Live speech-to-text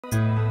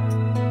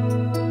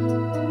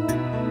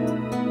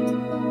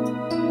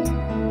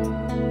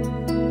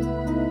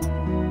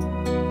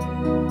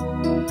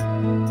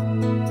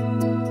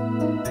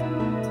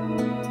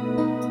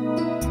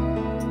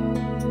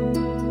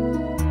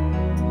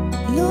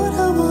Lord,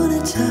 I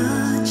wanna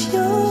touch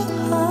your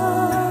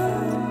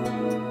heart.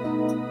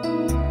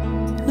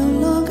 No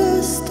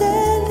longer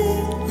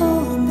standing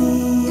on the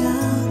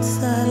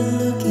outside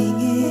looking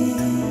in.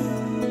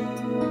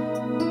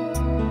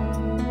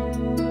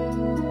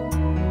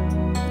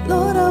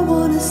 Lord, I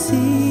wanna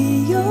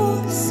see your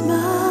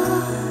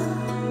smile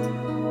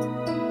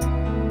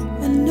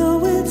and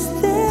know it's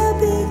there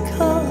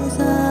because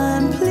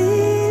I'm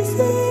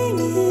pleasing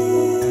you.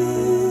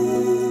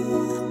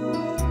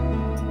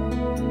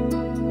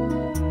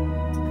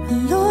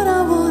 Lord,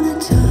 I wanna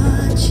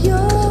touch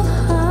your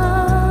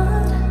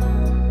heart.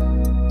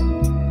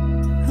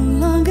 No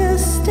longer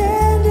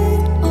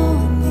standing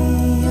on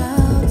the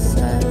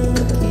outside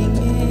looking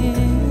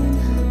in.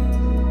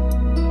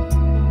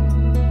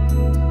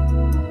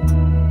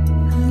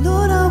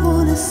 Lord, I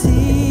wanna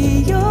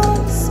see your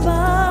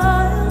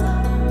smile.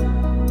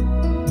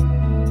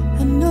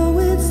 I know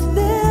it's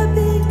there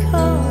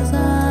because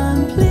I'm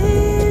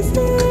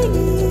pleasing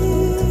you.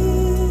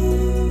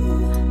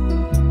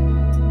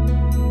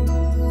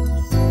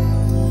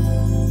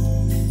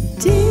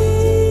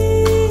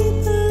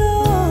 Deep,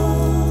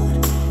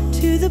 Lord,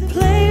 to the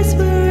place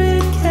where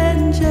it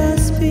can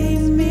just be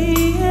me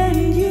and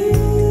you.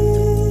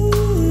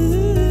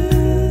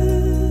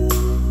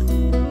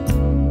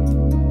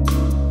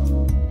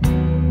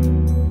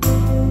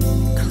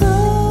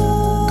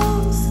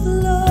 Close,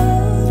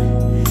 Lord,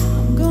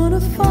 I'm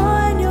gonna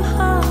find your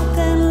heart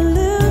and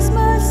lose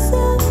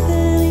myself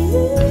in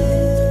you.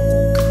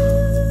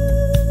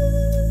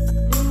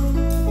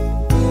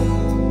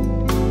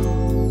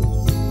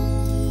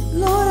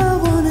 Lord, I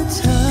wanna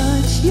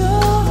touch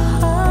your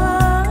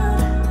heart.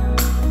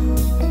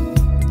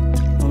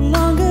 No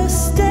longer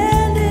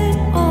standing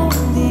on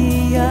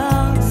the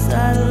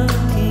outside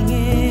looking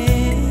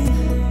in.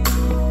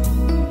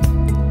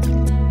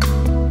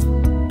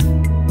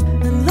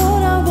 And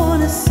Lord, I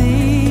wanna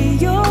see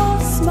your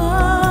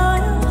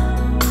smile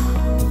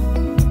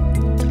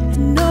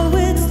and know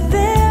it's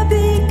there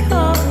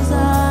because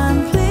I'm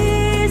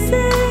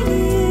pleasing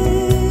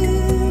you.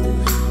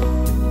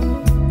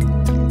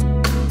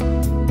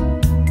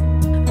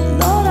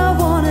 Lord, I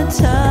wanna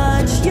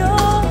touch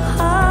your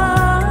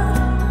heart.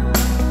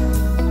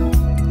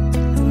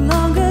 No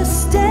longer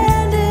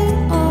standing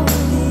on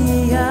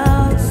the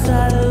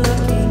outside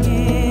looking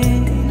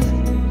in.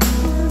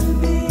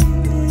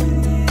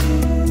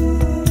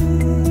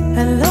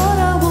 And Lord,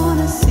 I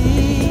wanna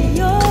see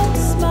your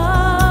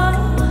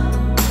smile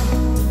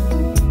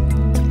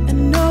and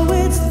know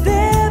it's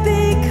there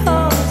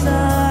because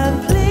I'm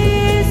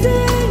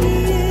pleasing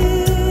you.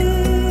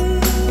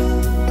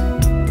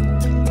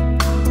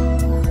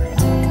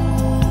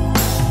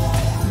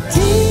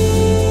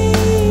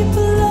 Deep,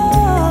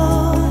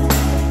 Lord,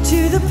 to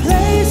the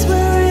place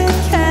where it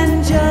can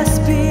just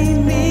be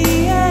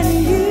me and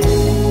you.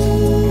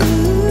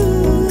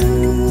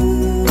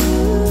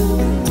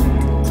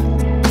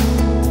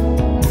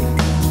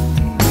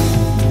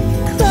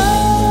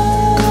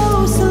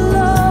 Close,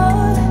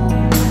 Lord,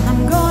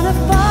 I'm gonna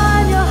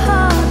find your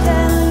heart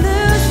and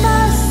lose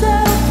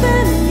myself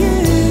in you.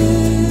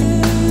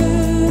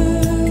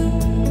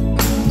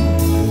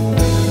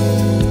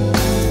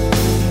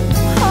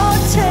 Oh,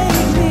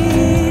 take me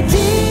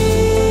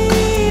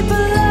deep,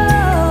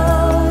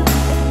 Lord,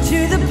 to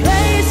the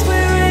place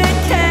where it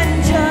can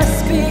just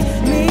be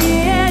me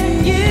and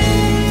you.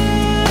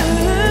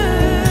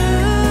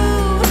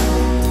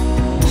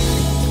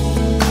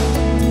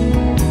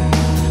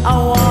 I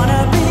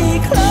wanna be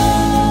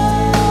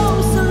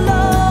close,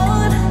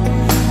 Lord.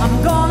 I'm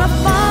gonna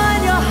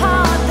find your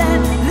heart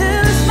and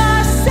lose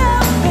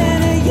myself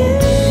in you.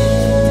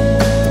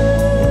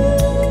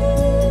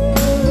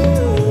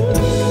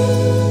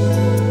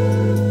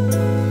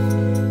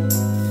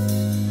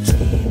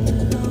 Deep,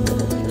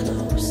 Lord,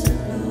 closer,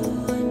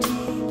 Lord.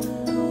 Deep,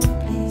 Lord,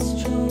 please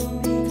draw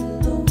me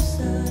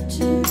closer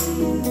to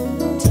you.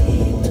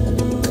 Deep,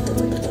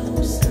 Lord,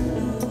 closer,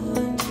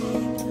 Lord.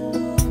 Deep,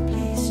 Lord,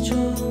 please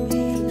draw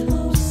me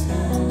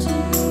closer to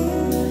you.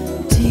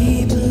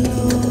 Deep,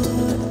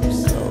 Lord,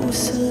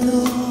 closer,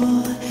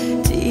 Lord.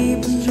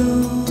 Deep,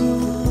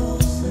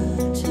 Lord,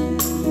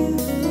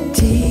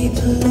 deep,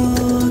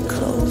 Lord,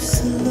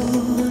 closer,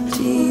 Lord.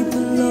 Deep,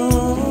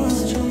 Lord,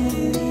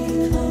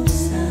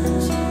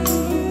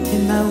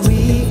 in my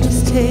weakness,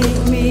 take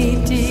me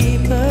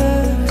deeper.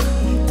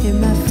 In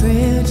my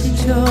frailty,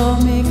 draw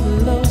me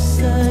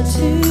closer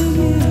to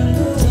you,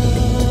 Lord.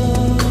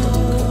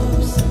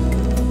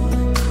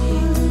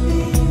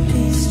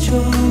 Please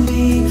draw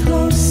me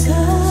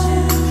closer.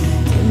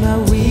 In my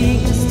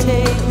weakness,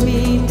 take me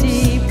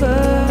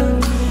deeper.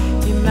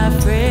 In my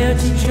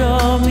frailty,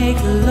 draw me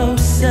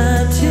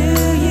closer to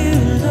you,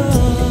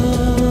 Lord.